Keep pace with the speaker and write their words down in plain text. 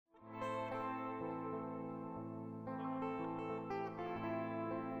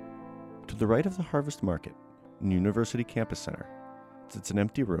the right of the Harvest Market in University Campus Center sits an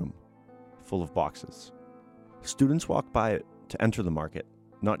empty room full of boxes. Students walk by it to enter the market,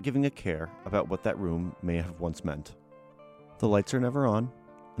 not giving a care about what that room may have once meant. The lights are never on,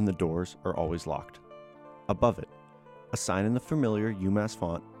 and the doors are always locked. Above it, a sign in the familiar UMass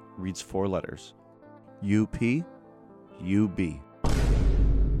font reads 4 letters: UP, UB.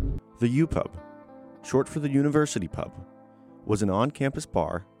 The U-Pub, short for the University Pub, was an on-campus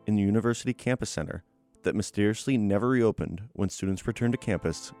bar in the University Campus Center that mysteriously never reopened when students returned to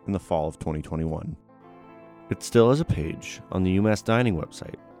campus in the fall of 2021. It still has a page on the UMass Dining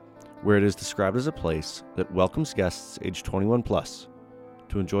website, where it is described as a place that welcomes guests age 21 plus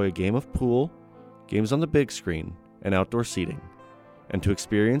to enjoy a game of pool, games on the big screen, and outdoor seating, and to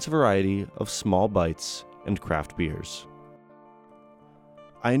experience a variety of small bites and craft beers.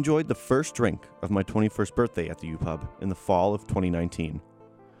 I enjoyed the first drink of my 21st birthday at the U-Pub in the fall of 2019.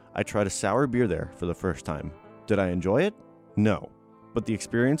 I tried a sour beer there for the first time. Did I enjoy it? No, but the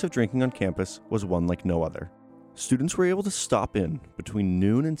experience of drinking on campus was one like no other. Students were able to stop in between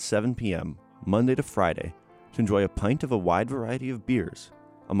noon and 7 p.m., Monday to Friday, to enjoy a pint of a wide variety of beers,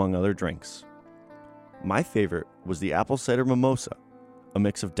 among other drinks. My favorite was the apple cider mimosa, a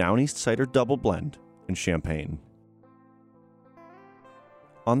mix of Down East cider double blend and champagne.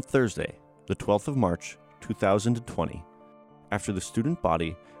 On Thursday, the 12th of March, 2020, after the student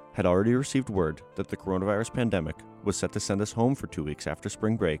body had already received word that the coronavirus pandemic was set to send us home for 2 weeks after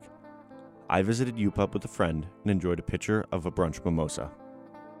spring break, I visited U-Pub with a friend and enjoyed a pitcher of a brunch mimosa.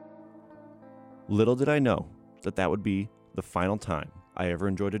 Little did I know that that would be the final time I ever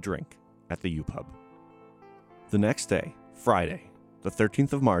enjoyed a drink at the U-Pub. The next day, Friday, the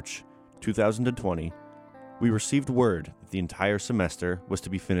 13th of March, 2020, we received word that the entire semester was to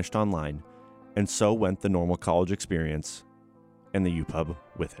be finished online, and so went the normal college experience, and the U-Pub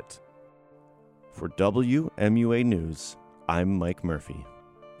with it. For WMUA News, I'm Mike Murphy.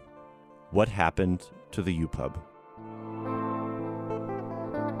 What happened to the U-Pub?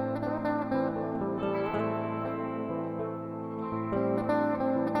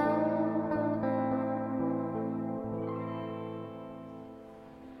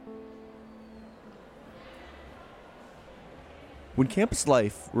 When campus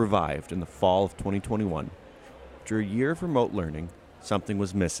life revived in the fall of 2021, after a year of remote learning, something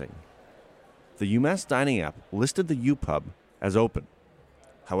was missing. The UMass Dining app listed the U-Pub as open.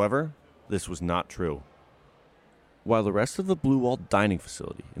 However, this was not true. While the rest of the Blue Wall dining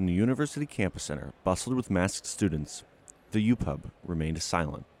facility in the University Campus Center bustled with masked students, the U-Pub remained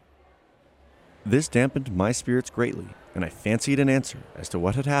silent. This dampened my spirits greatly, and I fancied an answer as to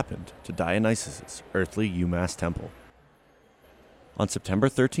what had happened to Dionysus' earthly UMass temple. On September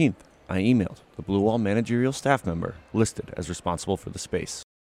 13th, I emailed the Blue Wall managerial staff member listed as responsible for the space.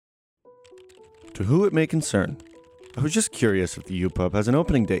 To who it may concern, I was just curious if the U-Pub has an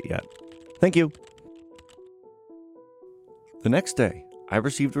opening date yet. Thank you. The next day, I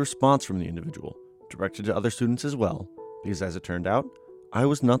received a response from the individual, directed to other students as well, because as it turned out, I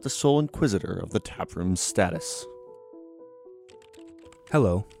was not the sole inquisitor of the taproom's status.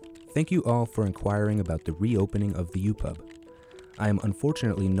 Hello. Thank you all for inquiring about the reopening of the U-Pub. I am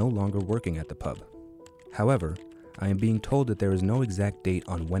unfortunately no longer working at the pub. However, I am being told that there is no exact date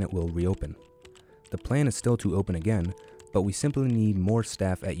on when it will reopen. The plan is still to open again, but we simply need more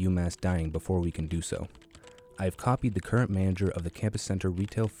staff at UMass Dining before we can do so. I have copied the current manager of the Campus Center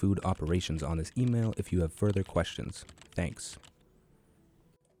Retail Food Operations on this email if you have further questions. Thanks.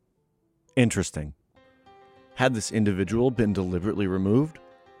 Interesting. Had this individual been deliberately removed?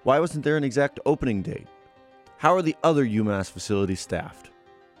 Why wasn't there an exact opening date? How are the other UMass facilities staffed?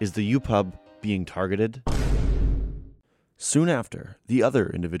 Is the U-Pub being targeted? Soon after, the other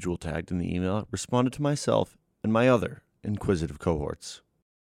individual tagged in the email responded to myself and my other inquisitive cohorts.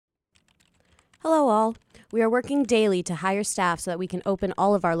 Hello all. We are working daily to hire staff so that we can open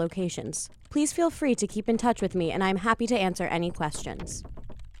all of our locations. Please feel free to keep in touch with me and I'm happy to answer any questions.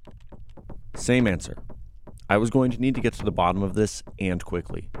 Same answer. I was going to need to get to the bottom of this and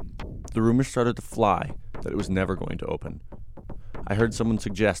quickly. The rumors started to fly that it was never going to open. I heard someone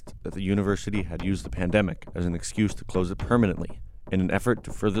suggest that the university had used the pandemic as an excuse to close it permanently in an effort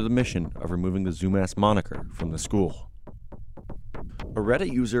to further the mission of removing the ZooMass moniker from the school. A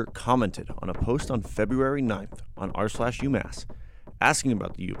Reddit user commented on a post on February 9th on r/UMass asking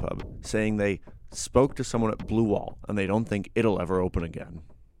about the U-Pub, saying they spoke to someone at Blue Wall and they don't think it'll ever open again.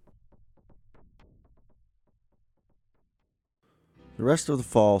 The rest of the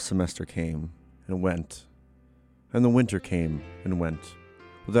fall semester came and went, and the winter came and went,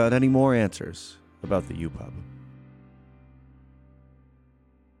 without any more answers about the U-Pub.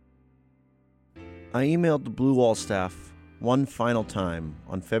 I emailed the Blue Wall staff one final time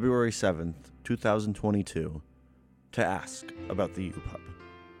on February 7th, 2022, to ask about the UPub.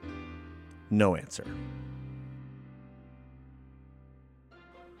 No answer.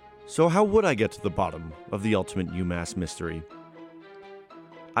 So how would I get to the bottom of the ultimate UMass mystery?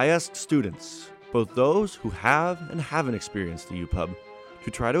 I asked students, both those who have and haven't experienced the UPub,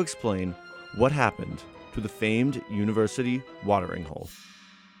 to try to explain what happened to the famed university watering hole.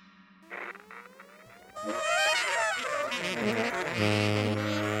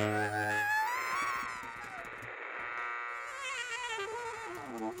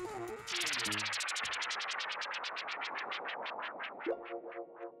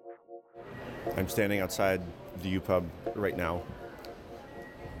 I'm standing outside the UPub right now.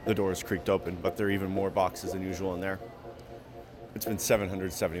 The doors creaked open, but there are even more boxes than usual in there. It's been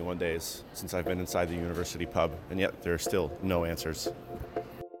 771 days since I've been inside the university pub, and yet there are still no answers.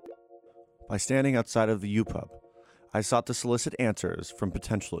 By standing outside of the UPub, I sought to solicit answers from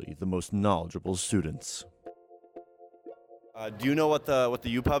potentially the most knowledgeable students. Do you know what the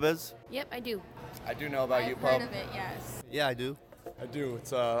UPub is? Yep, I do. I do know about I've UPub. heard of it, yes. Yeah, I do. I do.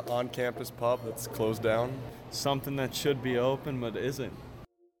 It's a on-campus pub that's closed down. Something that should be open but isn't.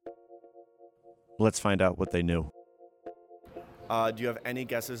 Let's find out what they knew. Do you have any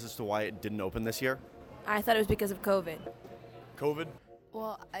guesses as to why it didn't open this year? I thought it was because of COVID. COVID?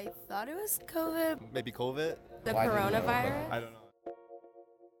 Well, I thought it was COVID. Maybe COVID? The Well, I didn't know, coronavirus? I don't know.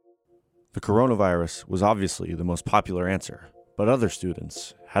 The coronavirus was obviously the most popular answer, but other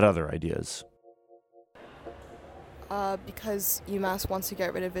students had other ideas. Because UMass wants to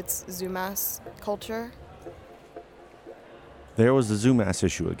get rid of its Zoomass culture. There was the ZooMass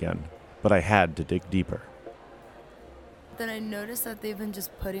issue again, but I had to dig deeper. Then I noticed that they've been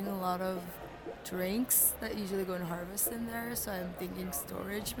just putting a lot of drinks that usually go in Harvest in there, so I'm thinking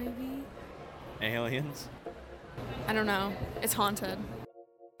storage maybe. Aliens? I don't know. It's haunted.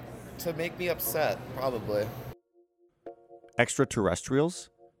 To make me upset, probably. Extraterrestrials?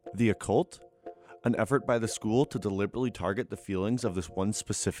 The occult? An effort by the school to deliberately target the feelings of this one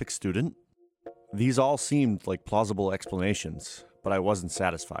specific student? These all seemed like plausible explanations, but I wasn't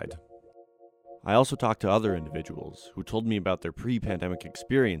satisfied. I also talked to other individuals who told me about their pre-pandemic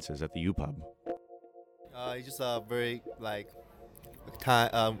experiences at the UPub. It's just a very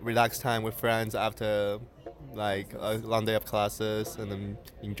relaxed time with friends after a long day of classes, and then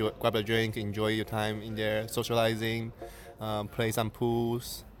grab a drink, enjoy your time in there, socializing, play some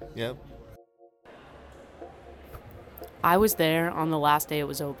pools. Yep. I was there on the last day it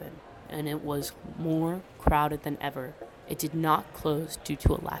was open, and it was more crowded than ever. It did not close due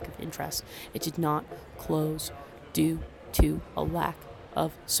to a lack of interest. It did not close due to a lack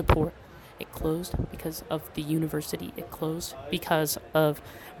of support. It closed because of the university. It closed because of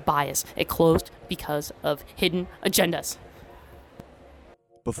bias. It closed because of hidden agendas.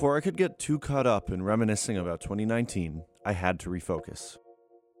 Before I could get too caught up in reminiscing about 2019, I had to refocus.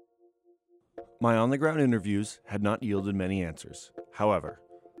 My on-the-ground interviews had not yielded many answers. However,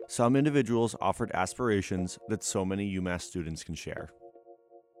 some individuals offered aspirations that so many UMass students can share.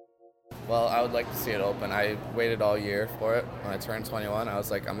 Well, I would like to see it open. I waited all year for it. When I turned 21, I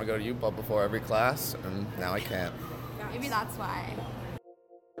was like, I'm going to go to UPub before every class, and now I can't. Maybe that's why.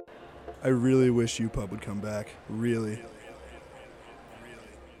 I really wish UPub would come back. Really.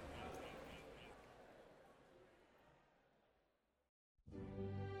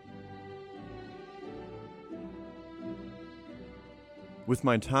 With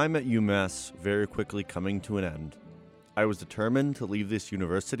my time at UMass very quickly coming to an end, I was determined to leave this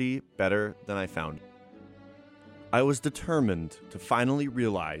university better than I found it. I was determined to finally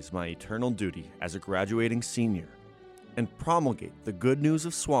realize my eternal duty as a graduating senior and promulgate the good news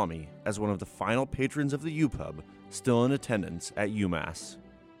of Swami as one of the final patrons of the UPub still in attendance at UMass.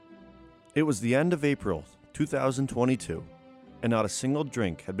 It was the end of April 2022, and not a single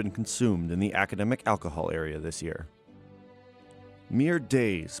drink had been consumed in the academic alcohol area this year. Mere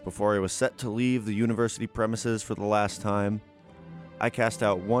days before I was set to leave the university premises for the last time, I cast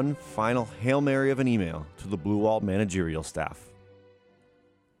out one final Hail Mary of an email to the Blue Wall managerial staff.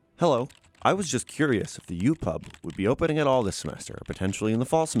 Hello, I was just curious if the UPub would be opening at all this semester, or potentially in the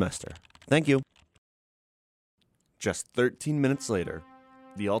fall semester. Thank you. Just 13 minutes later,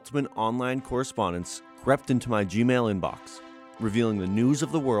 the ultimate online correspondence crept into my Gmail inbox, revealing the news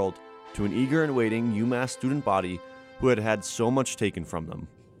of the world to an eager and waiting UMass student body who had had so much taken from them.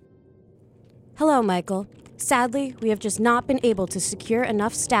 Hello, Michael. Sadly, we have just not been able to secure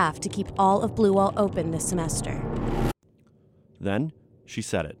enough staff to keep all of Blue Wall open this semester. Then, she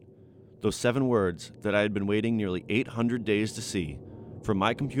said it. Those 7 words that I had been waiting nearly 800 days to see, From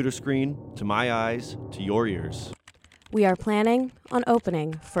my computer screen to my eyes to your ears. We are planning on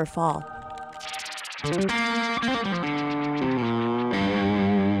opening for fall.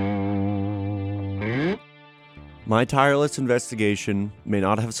 My tireless investigation may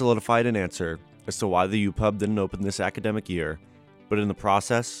not have solidified an answer as to why the UPub didn't open this academic year, but in the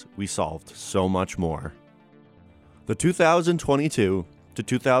process, we solved so much more. The 2022 to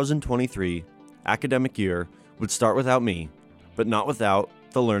 2023 academic year would start without me, but not without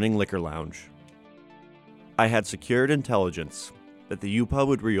the Learning Liquor Lounge. I had secured intelligence that the UPub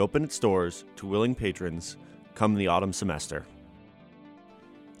would reopen its doors to willing patrons come the autumn semester.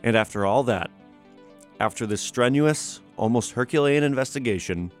 And after all that, after this strenuous, almost Herculean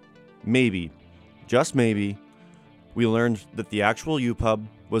investigation, maybe, just maybe, we learned that the actual UPub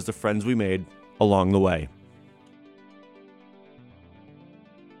was the friends we made along the way.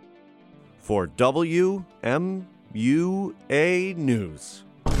 For WMUA News,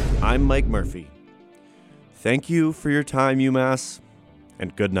 I'm Mike Murphy. Thank you for your time, UMass,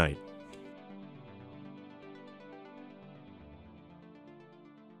 and good night.